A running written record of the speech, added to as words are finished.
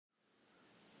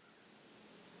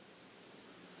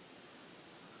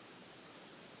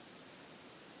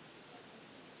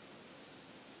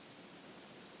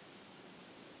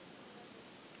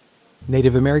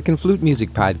Native American Flute Music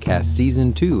Podcast,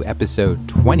 Season 2, Episode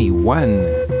 21.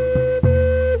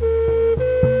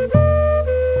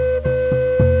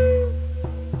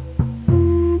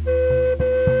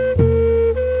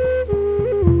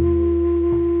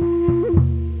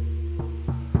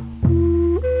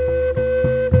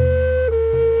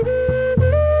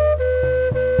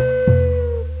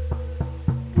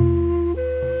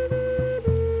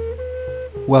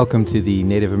 Welcome to the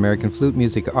Native American Flute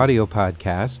Music Audio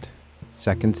Podcast,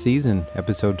 second season,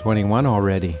 episode 21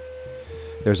 already.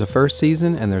 There's a first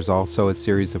season, and there's also a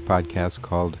series of podcasts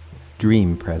called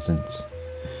Dream Presence.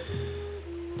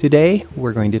 Today,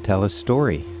 we're going to tell a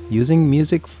story using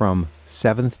music from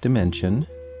Seventh Dimension.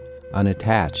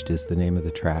 Unattached is the name of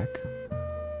the track.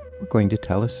 We're going to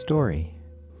tell a story.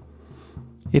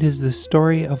 It is the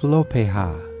story of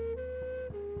Lopeha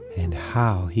and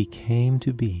how he came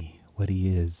to be what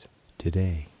he is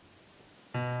today.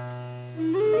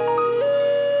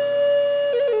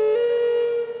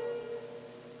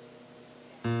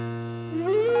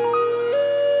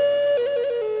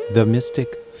 The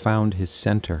mystic found his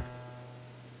center.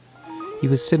 He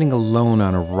was sitting alone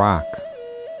on a rock,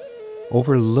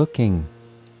 overlooking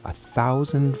a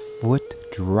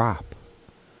 1,000-foot drop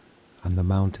on the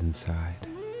mountainside.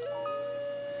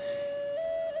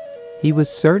 He was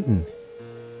certain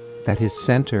that his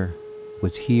center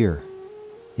was here,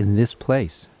 in this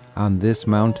place, on this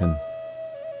mountain.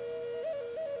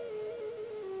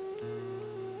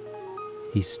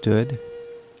 He stood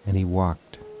and he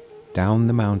walked down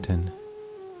the mountain.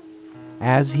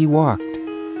 As he walked,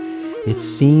 it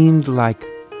seemed like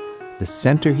the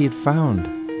center he had found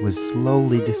was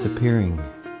slowly disappearing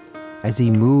as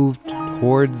he moved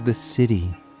toward the city.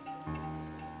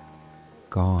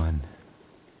 Gone.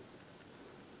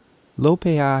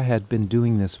 Lopeha had been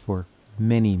doing this for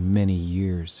many, many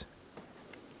years.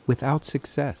 Without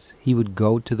success, he would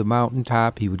go to the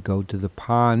mountaintop, he would go to the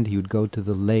pond, he would go to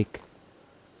the lake.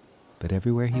 But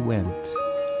everywhere he went,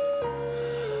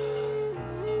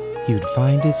 he would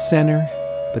find his center,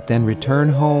 but then return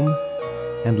home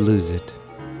and lose it.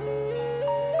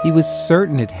 He was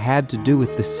certain it had to do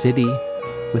with the city,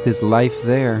 with his life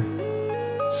there.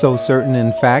 So certain,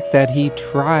 in fact, that he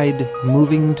tried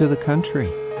moving to the country.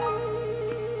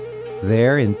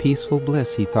 There, in peaceful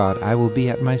bliss, he thought, I will be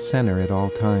at my center at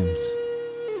all times.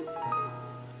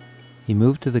 He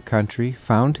moved to the country,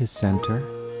 found his center.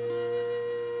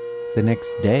 The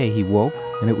next day, he woke,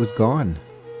 and it was gone.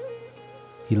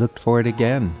 He looked for it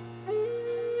again.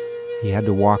 He had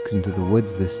to walk into the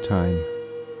woods this time.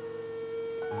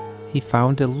 He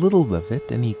found a little of it,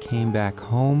 and he came back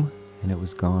home, and it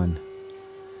was gone.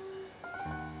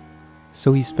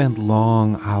 So he spent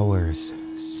long hours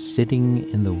sitting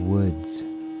in the woods,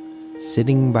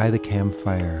 sitting by the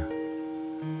campfire.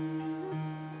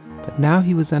 But now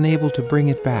he was unable to bring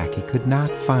it back. He could not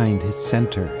find his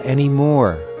center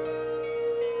anymore.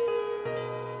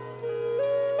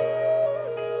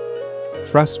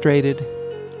 Frustrated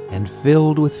and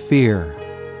filled with fear,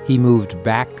 he moved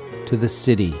back to the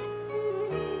city.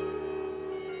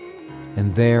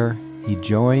 And there he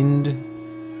joined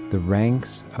the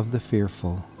ranks of the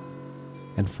fearful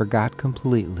and forgot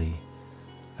completely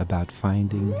about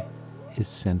finding his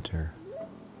center.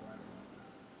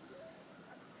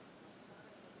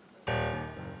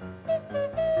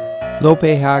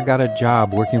 Lopeha got a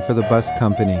job working for the bus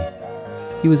company.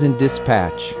 He was in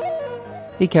dispatch.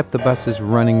 He kept the buses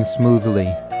running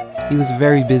smoothly. He was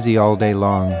very busy all day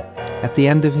long. At the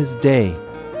end of his day,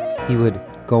 he would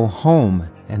go home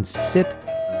and sit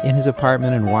in his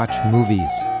apartment and watch movies.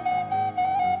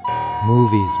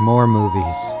 Movies, more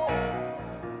movies.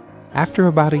 After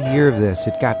about a year of this,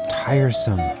 it got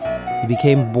tiresome. He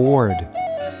became bored.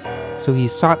 So he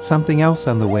sought something else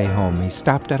on the way home. He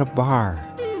stopped at a bar,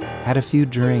 had a few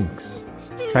drinks,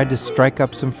 tried to strike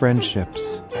up some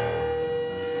friendships.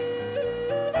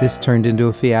 This turned into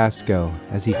a fiasco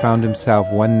as he found himself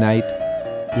one night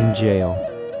in jail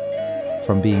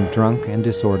from being drunk and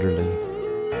disorderly.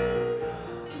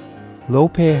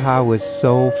 Lopeha was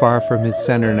so far from his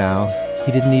center now,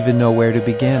 he didn't even know where to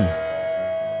begin.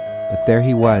 But there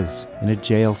he was, in a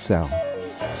jail cell,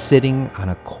 sitting on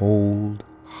a cold,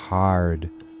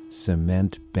 hard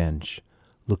cement bench,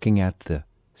 looking at the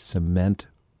cement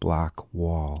block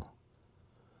wall.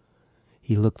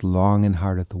 He looked long and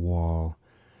hard at the wall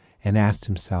and asked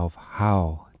himself,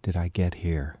 how did I get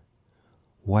here?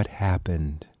 What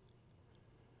happened?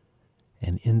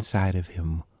 And inside of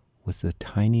him was the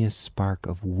tiniest spark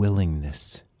of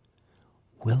willingness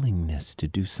to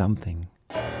do something.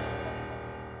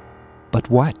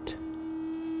 But what?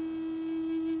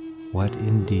 What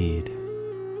indeed?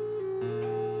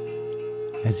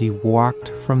 as he walked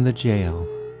from the jail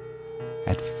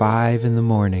at 5 in the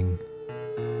morning.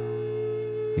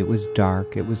 It was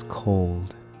dark, it was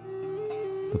cold.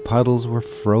 The puddles were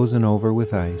frozen over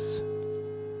with ice.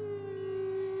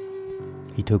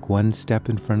 He took one step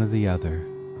in front of the other,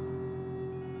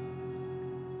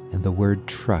 and the word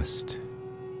trust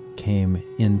came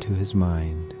into his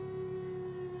mind.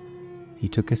 He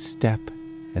took a step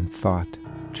and thought,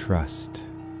 trust.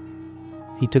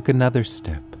 He took another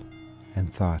step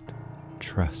and thought,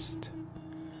 trust.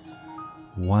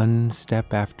 One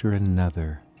step after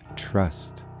another,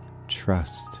 trust,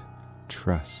 trust,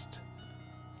 trust.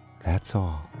 That's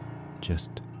all,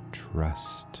 just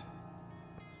trust.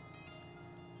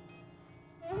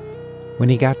 When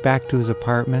he got back to his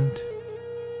apartment,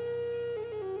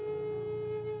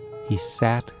 he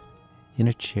sat in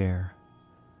a chair,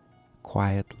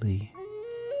 quietly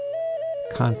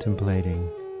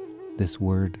contemplating this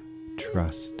word,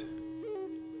 trust.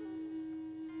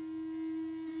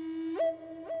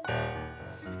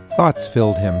 Thoughts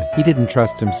filled him. He didn't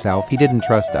trust himself. He didn't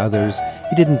trust others.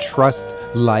 He didn't trust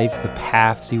life, the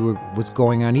paths he was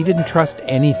going on. He didn't trust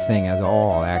anything at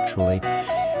all, actually.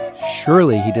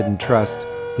 Surely he didn't trust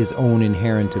his own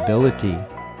inherent ability.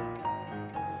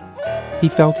 He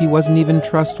felt he wasn't even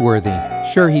trustworthy.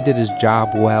 Sure, he did his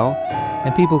job well,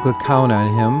 and people could count on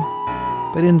him,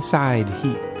 but inside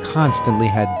he constantly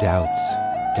had doubts,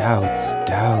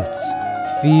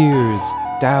 fears,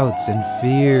 doubts and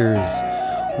fears.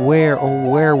 Where, oh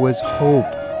where was hope?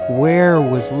 Where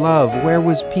was love? Where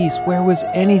was peace? Where was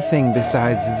anything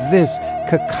besides this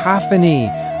cacophony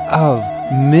of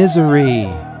misery?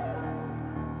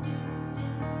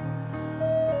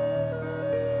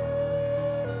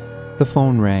 The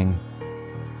phone rang.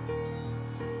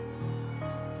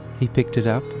 He picked it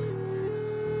up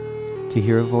to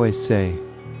hear a voice say,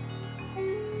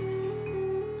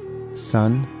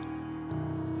 "Son,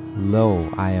 lo,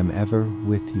 I am ever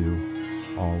with you,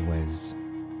 always."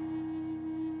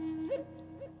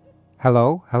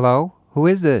 Hello? Hello? Who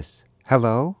is this?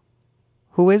 Hello?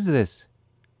 Who is this?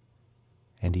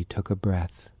 And he took a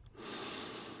breath,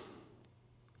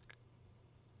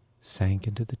 sank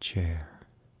into the chair,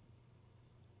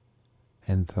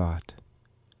 and thought,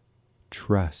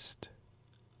 trust,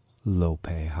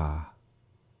 Lopeha.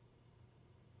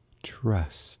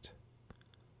 Trust,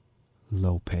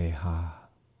 Lopeha.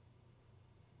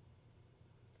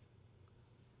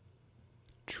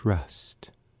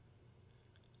 Trust,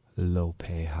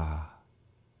 Lopeha.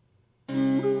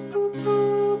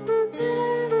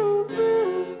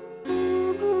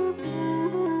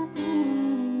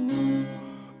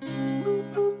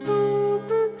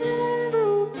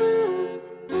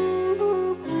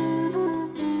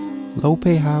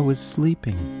 Lopeha was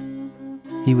sleeping.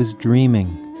 He was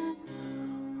dreaming.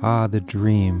 Ah, the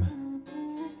dream.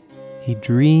 He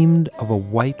dreamed of a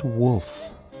white wolf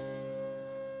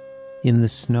in the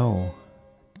snow,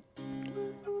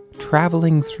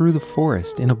 traveling through the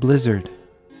forest in a blizzard,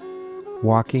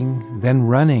 walking, then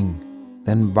running,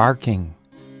 then barking,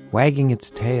 wagging its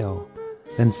tail,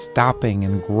 then stopping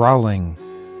and growling,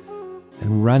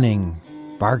 then running,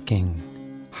 barking,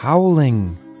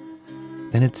 howling.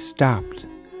 Then it stopped.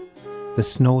 The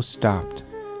snow stopped.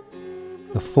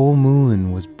 The full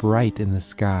moon was bright in the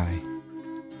sky,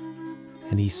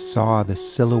 and he saw the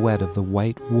silhouette of the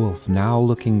white wolf now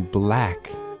looking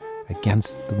black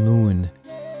against the moon,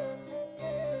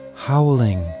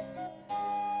 howling,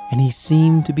 and he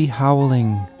seemed to be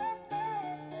howling,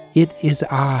 "It is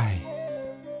I,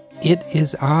 it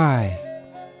is I,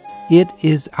 it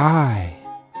is I,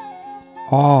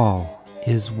 all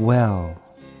is well."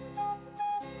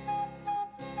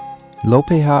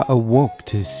 Lopeha awoke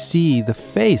to see the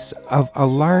face of a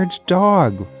large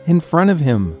dog in front of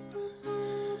him.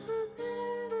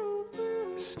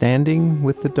 Standing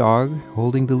with the dog,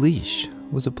 holding the leash,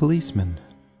 was a policeman.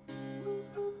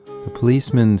 The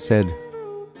policeman said,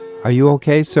 "Are you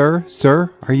okay, sir? Sir,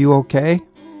 are you okay?"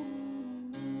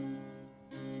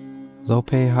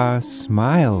 Lopeha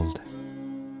smiled,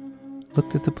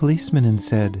 looked at the policeman and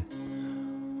said,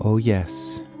 "Oh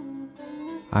yes,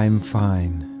 I'm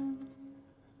fine.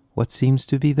 What seems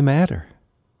to be the matter?"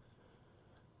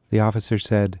 The officer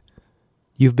said,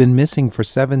 "You've been missing for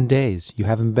 7 days. You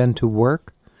haven't been to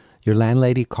work. Your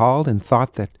landlady called and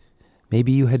thought that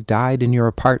maybe you had died in your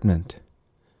apartment."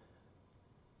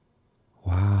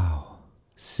 Wow,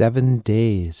 7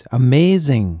 days.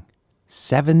 Amazing.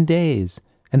 7 days.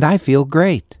 And I feel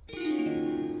great.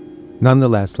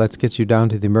 Nonetheless, let's get you down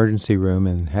to the emergency room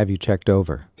and have you checked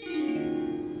over.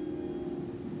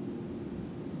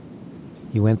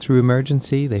 He went through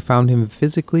emergency. They found him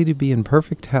physically to be in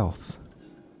perfect health.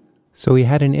 So he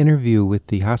had an interview with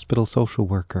the hospital social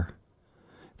worker.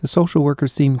 The social worker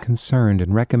seemed concerned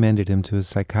and recommended him to a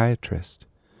psychiatrist.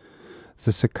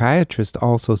 The psychiatrist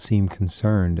also seemed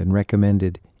concerned and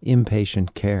recommended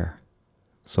inpatient care.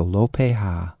 So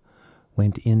Lopeha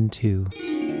went into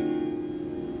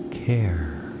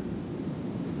care.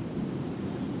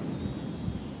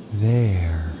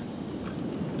 There,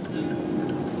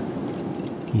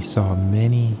 he saw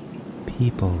many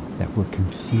people that were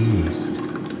confused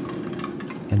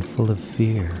and full of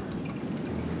fear.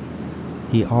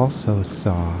 He also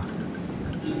saw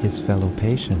his fellow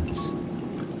patients,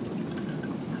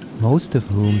 most of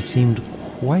whom seemed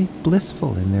quite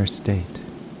blissful in their state.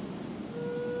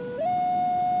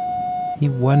 He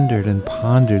wondered and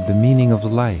pondered the meaning of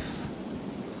life.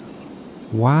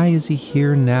 Why is he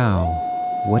here now?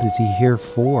 What is he here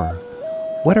for?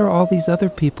 What are all these other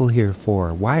people here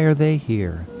for? Why are they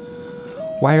here?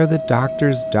 Why are the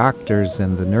doctors doctors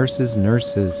and the nurses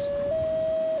nurses?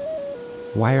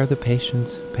 Why are the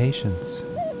patients patients?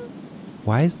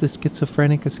 Why is the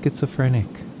schizophrenic a schizophrenic?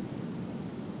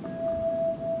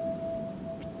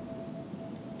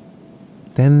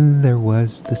 Then there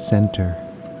was the center,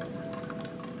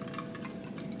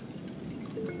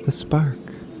 the spark,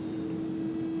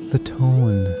 the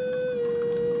tone,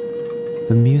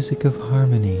 the music of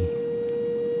harmony.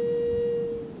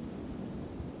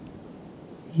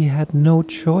 He had no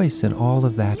choice in all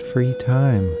of that free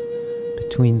time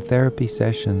between therapy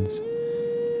sessions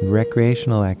and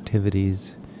recreational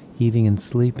activities, eating and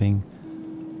sleeping,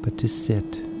 but to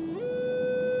sit.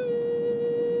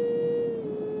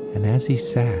 And as he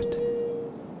sat,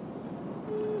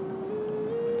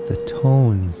 the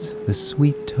tones, the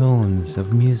sweet tones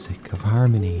of music, of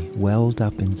harmony, welled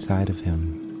up inside of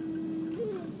him.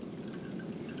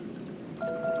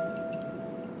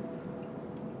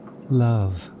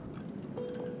 Love,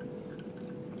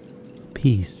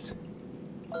 peace,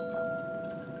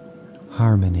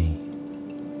 harmony.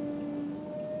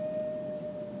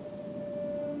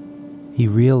 He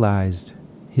realized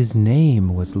his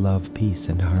name was Love, Peace,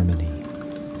 and Harmony.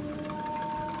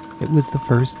 It was the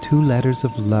first two letters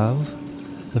of love,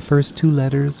 the first two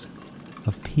letters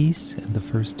of peace, and the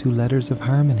first two letters of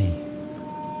harmony.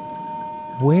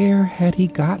 Where had he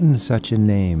gotten such a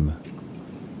name?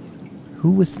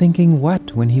 Who was thinking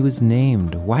what when he was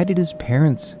named? Why did his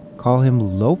parents call him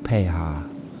Lopeha?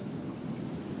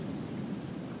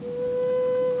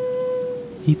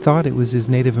 He thought it was his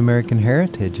Native American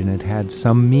heritage and it had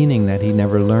some meaning that he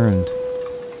never learned.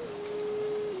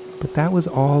 But that was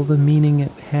all the meaning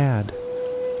it had.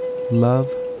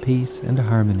 Love, peace, and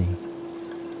harmony.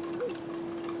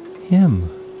 Him,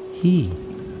 he,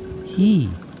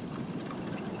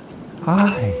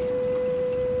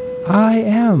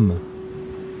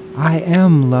 I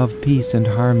am love, peace, and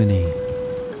harmony.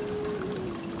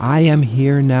 I am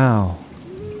here now.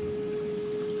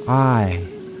 I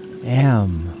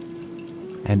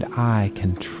am, and I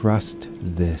can trust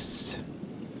this.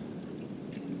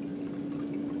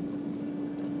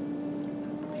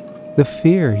 The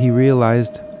fear, he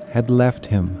realized, had left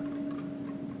him.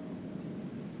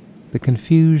 The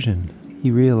confusion,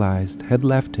 he realized, had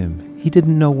left him. He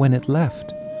didn't know when it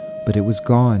left, but it was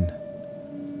gone.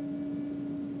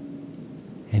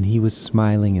 And he was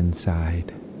smiling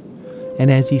inside.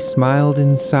 And as he smiled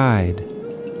inside,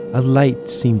 a light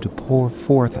seemed to pour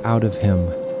forth out of him,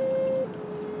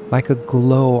 like a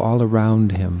glow all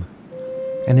around him,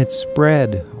 and it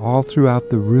spread all throughout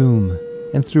the room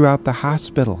and throughout the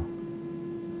hospital.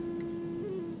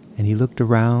 And he looked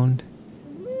around,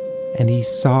 and he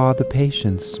saw the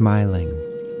patients smiling,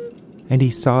 and he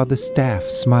saw the staff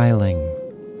smiling.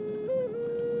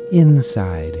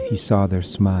 Inside, he saw their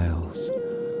smiles.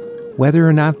 Whether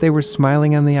or not they were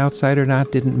smiling on the outside or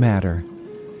not didn't matter.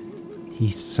 He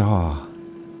saw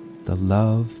the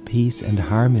love, peace, and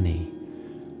harmony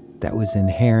that was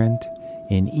inherent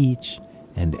in each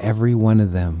and every one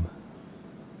of them.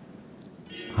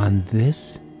 On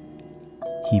this,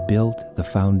 he built the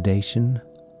foundation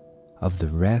of the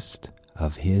rest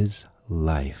of his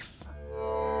life.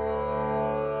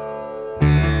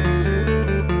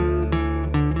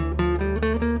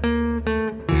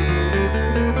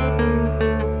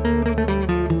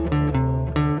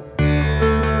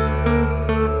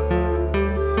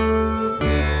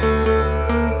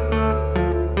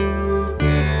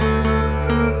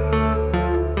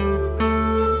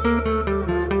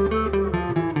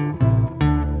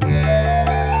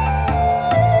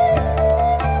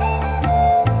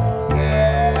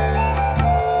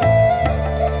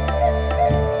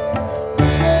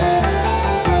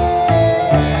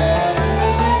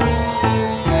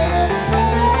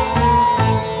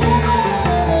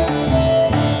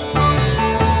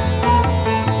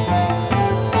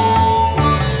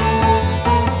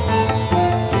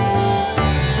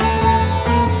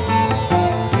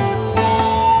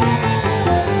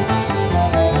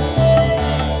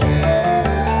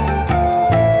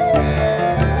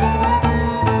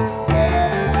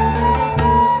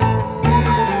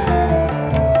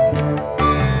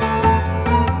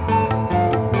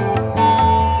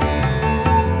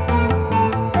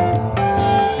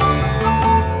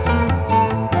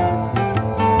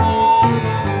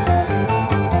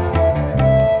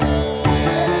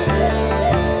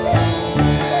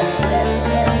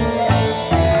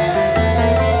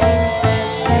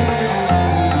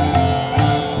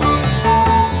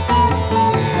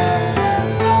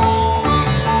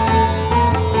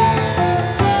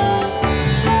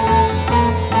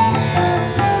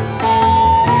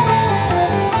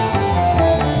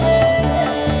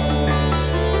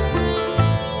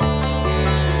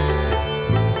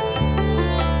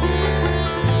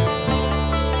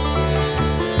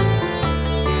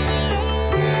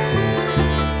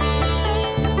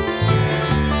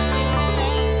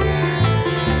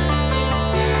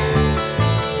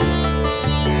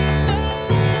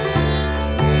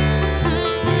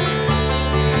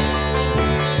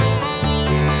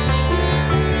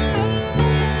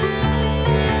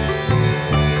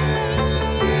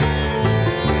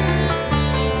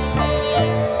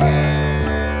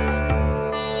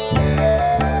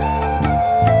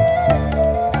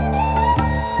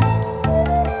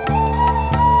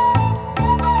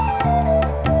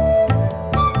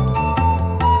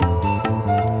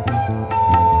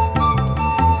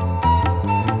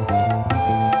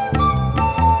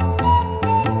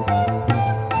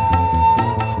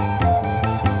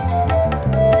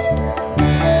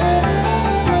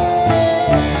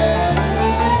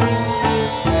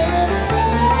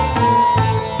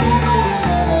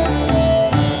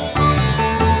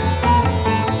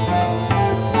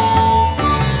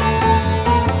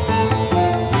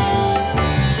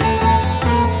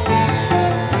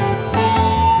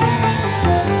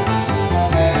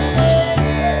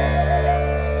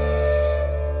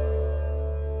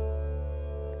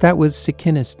 That was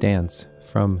Sikinis Dance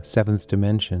from Seventh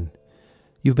Dimension.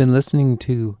 You've been listening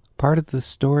to part of the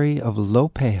story of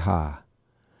Lopeha,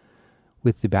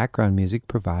 with the background music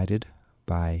provided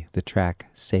by the track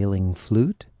Sailing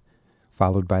Flute,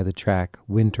 followed by the track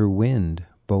Winter Wind,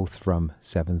 both from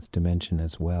Seventh Dimension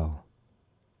as well.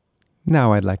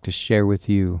 Now I'd like to share with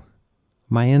you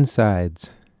my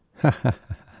insides.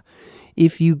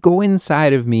 If you go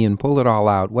inside of me and pull it all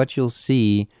out, what you'll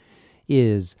see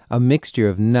is a mixture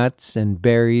of nuts and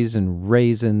berries and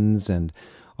raisins and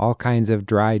all kinds of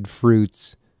dried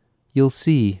fruits. You'll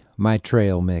see my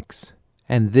trail mix.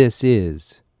 And this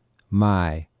is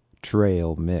my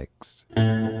trail mix.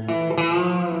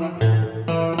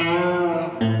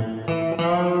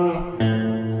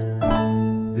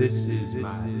 This is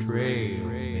my trail mix.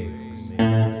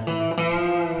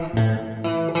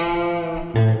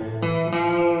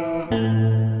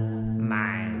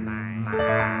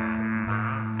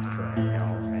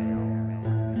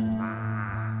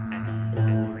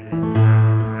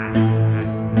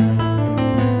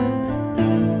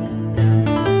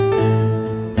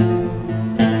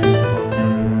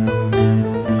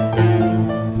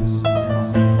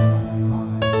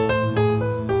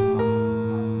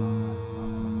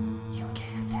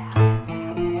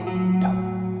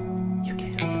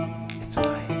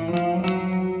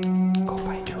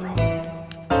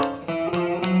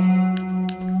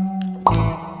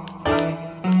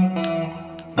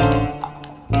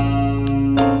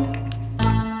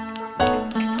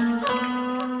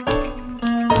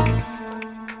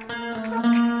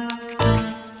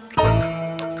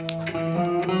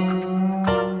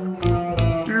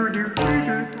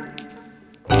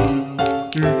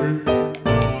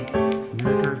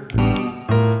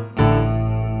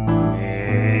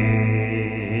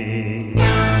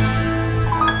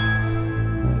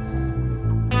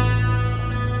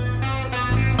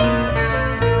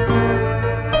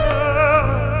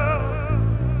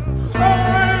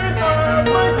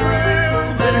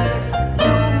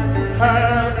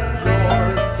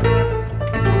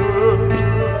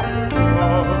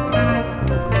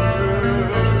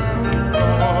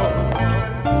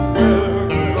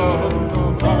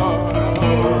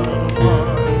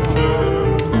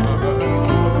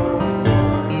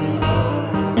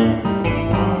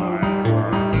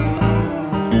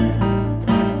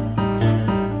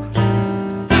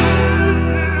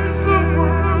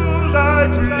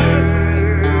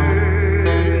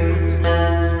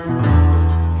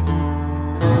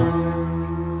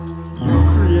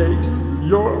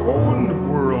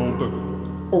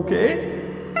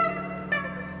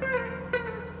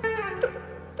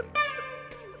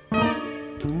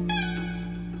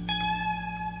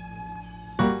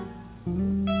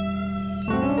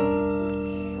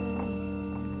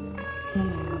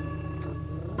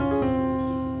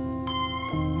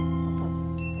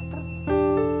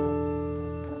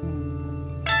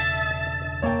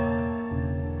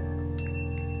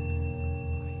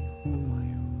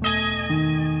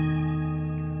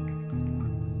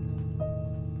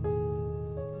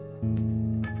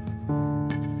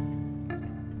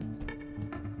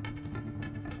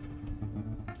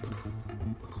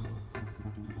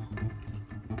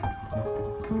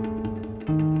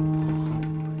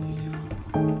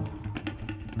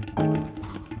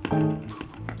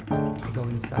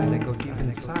 I go deep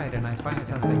inside and I find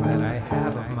something that I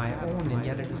have of my own, and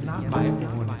yet it is not my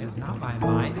own. It is not my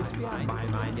mind. It's beyond my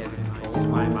mind, yet it controls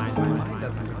my mind. My mind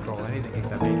doesn't control anything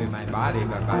except maybe my body,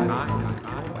 but my mind is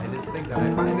controlled by this thing that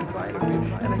I find inside of me.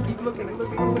 And I keep looking and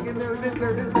looking and looking. There it is,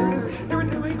 there it is, there it is. Every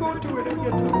time I go to it, I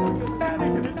get so ecstatic,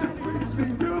 and it just makes me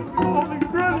feel small and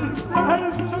grand and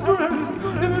smiles and friends.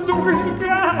 And it's always so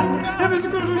grand. And it's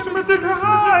going to be so much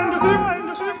kind.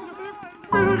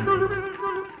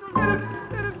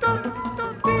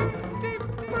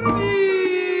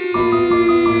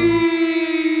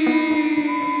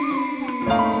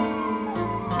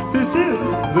 This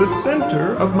is the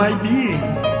center of my being.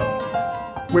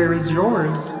 Where is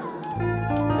yours?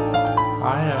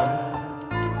 I am.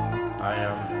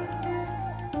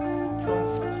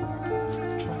 Trust.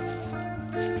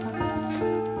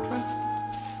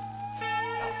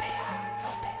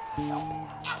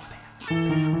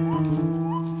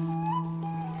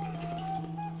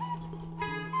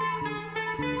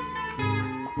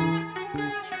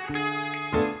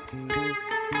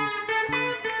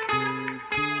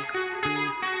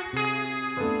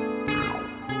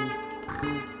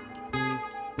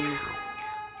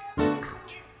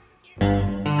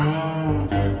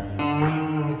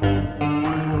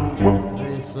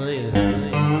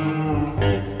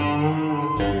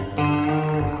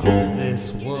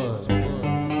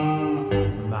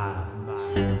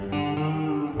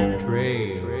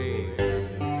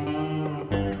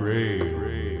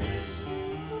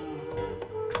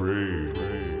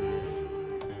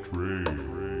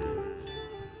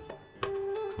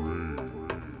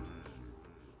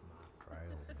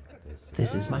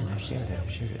 This is mine. I've shared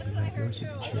it. You have yours. You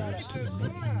can share yours too. And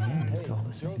maybe in the end, it's all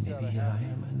the same. Maybe I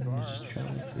am, and then just trail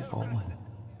mix is all one.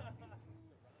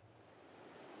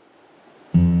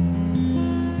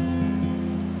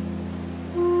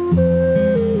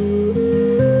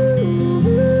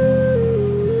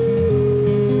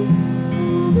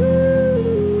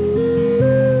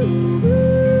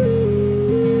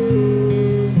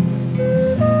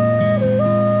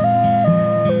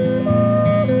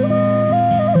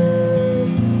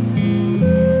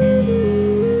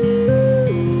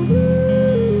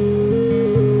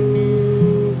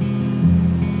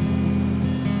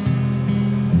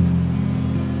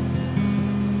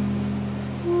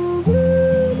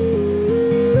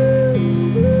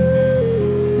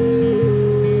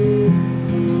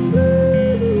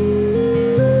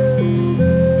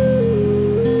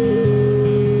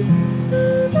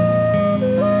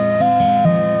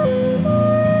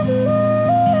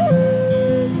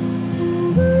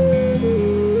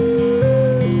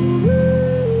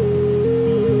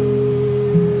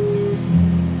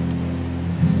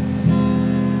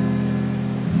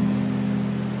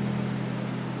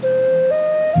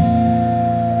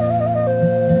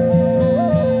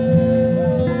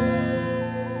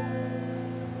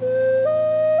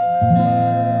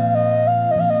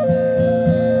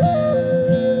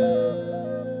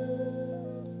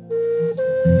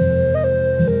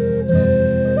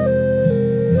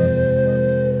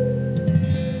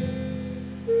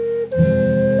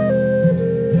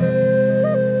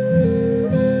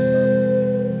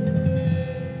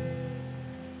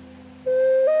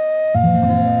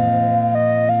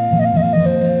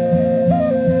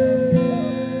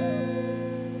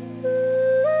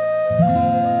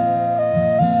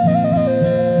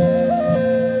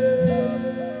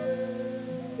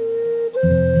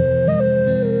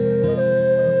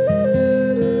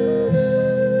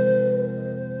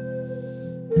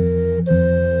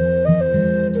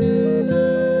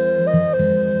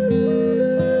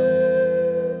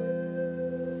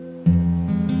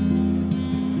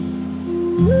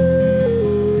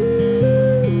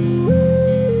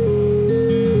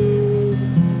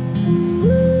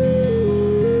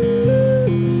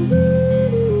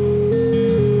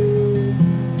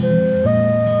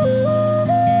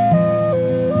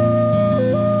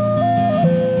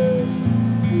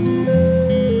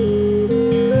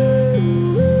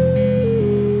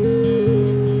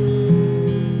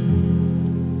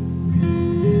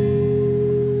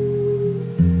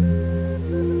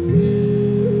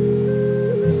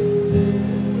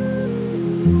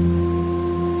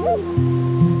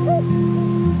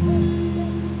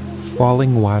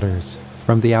 Falling Waters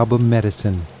from the album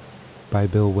Medicine by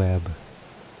Bill Webb.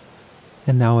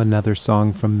 And now another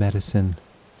song from Medicine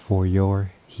for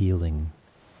your healing.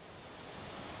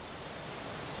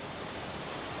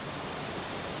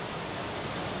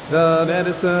 The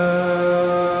medicine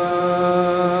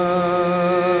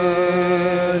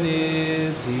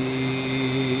is here.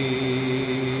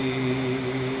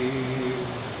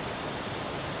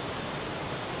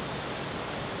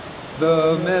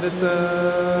 The medicine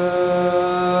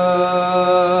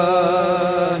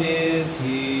is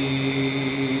here.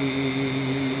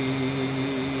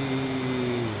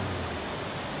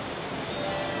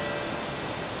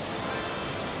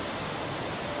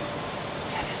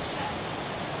 Medicine.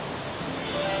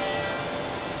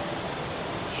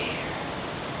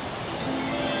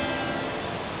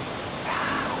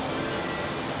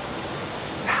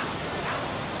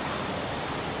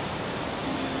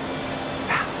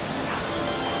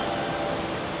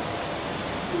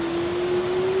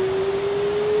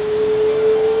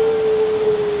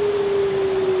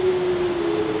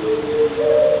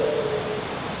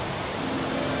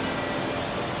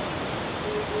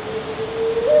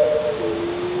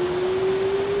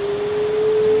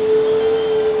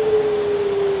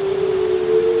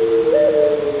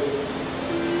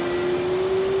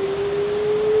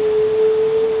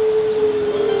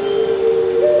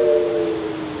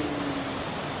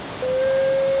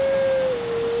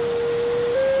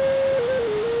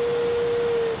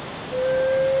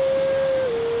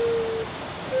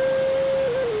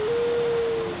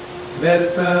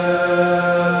 Medicine.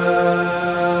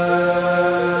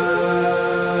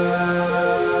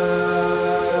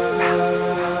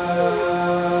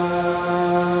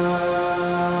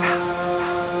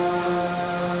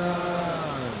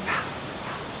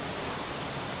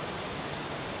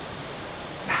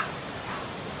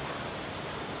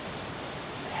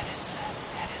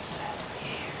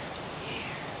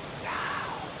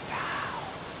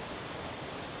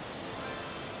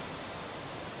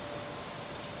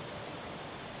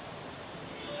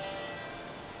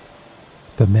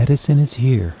 The medicine is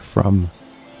here from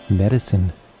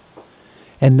Medicine.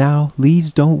 And now,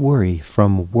 Leaves Don't Worry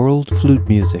from World Flute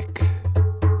Music.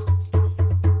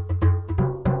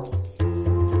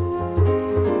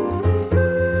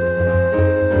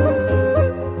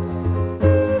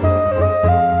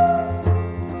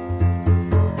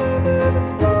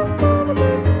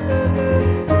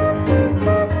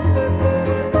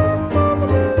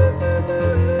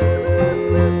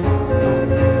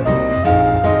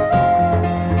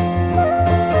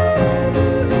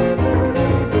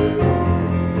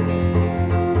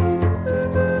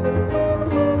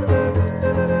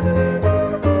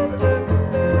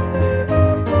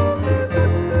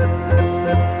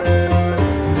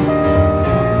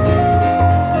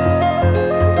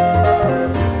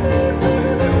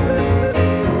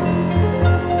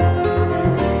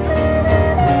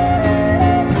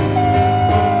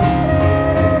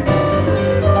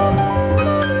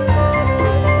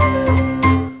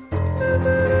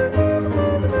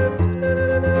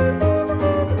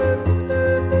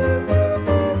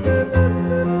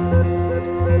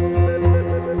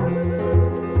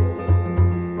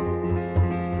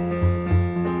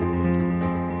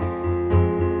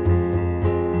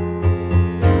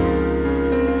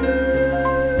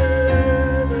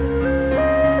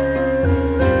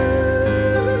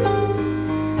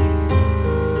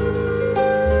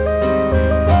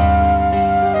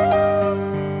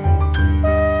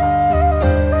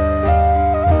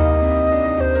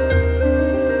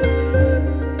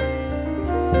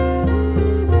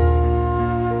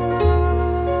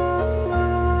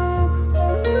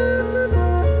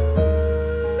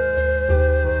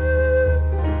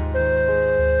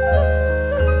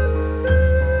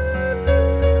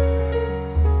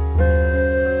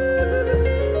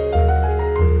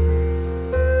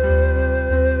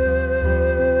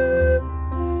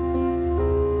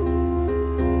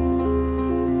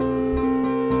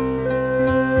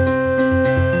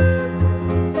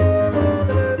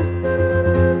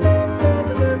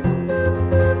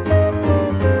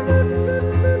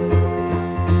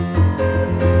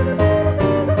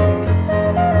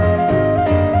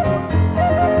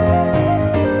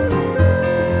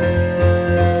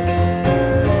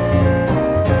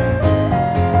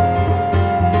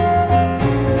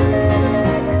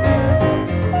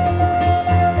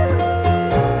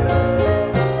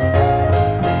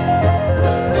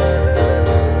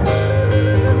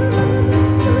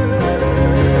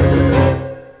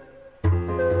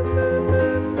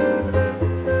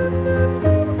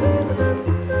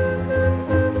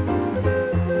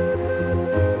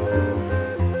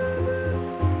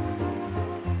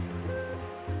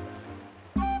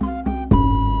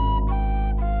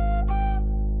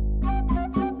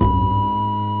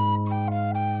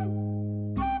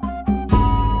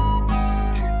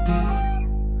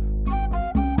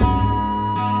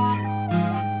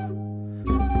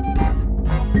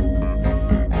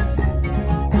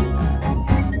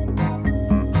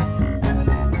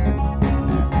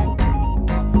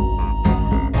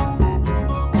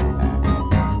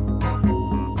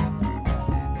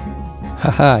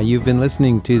 Haha, you've been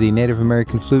listening to the Native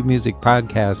American Flute Music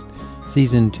Podcast,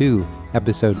 Season 2,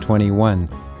 Episode 21.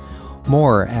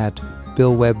 More at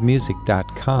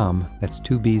billwebmusic.com, that's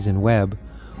 2 B's in web,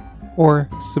 or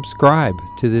subscribe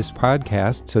to this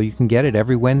podcast so you can get it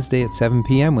every Wednesday at 7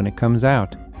 p.m. when it comes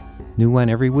out. New one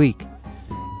every week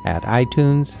at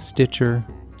iTunes, Stitcher,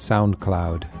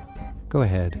 SoundCloud. Go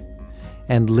ahead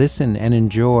and listen and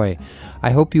enjoy.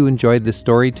 I hope you enjoyed the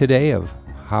story today of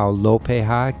how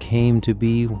Lopeha came to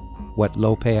be what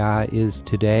Lopeha is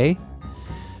today.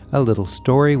 A little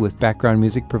story with background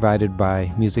music provided by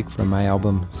music from my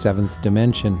album Seventh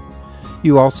Dimension.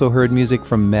 You also heard music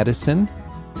from Medicine,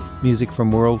 music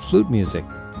from World Flute Music.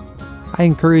 I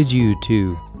encourage you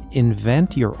to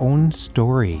invent your own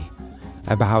story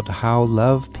about how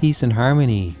love, peace, and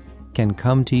harmony can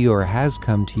come to you or has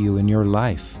come to you in your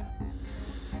life.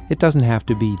 It doesn't have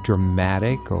to be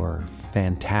dramatic or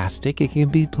fantastic. It can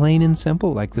be plain and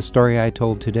simple, like the story I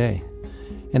told today.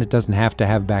 And it doesn't have to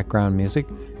have background music,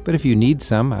 but if you need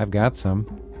some, I've got some.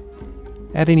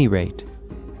 At any rate,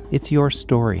 it's your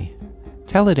story.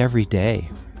 Tell it every day.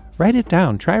 Write it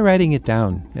down. Try writing it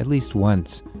down at least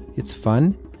once. It's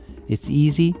fun, it's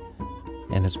easy,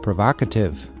 and it's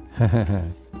provocative.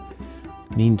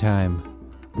 Meantime,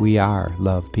 we are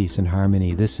love, peace, and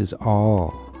harmony. This is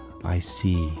all I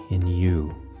see in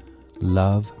you.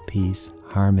 Love, peace,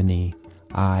 harmony.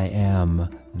 I am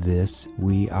this,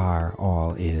 we are,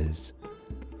 all is.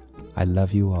 I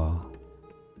love you all.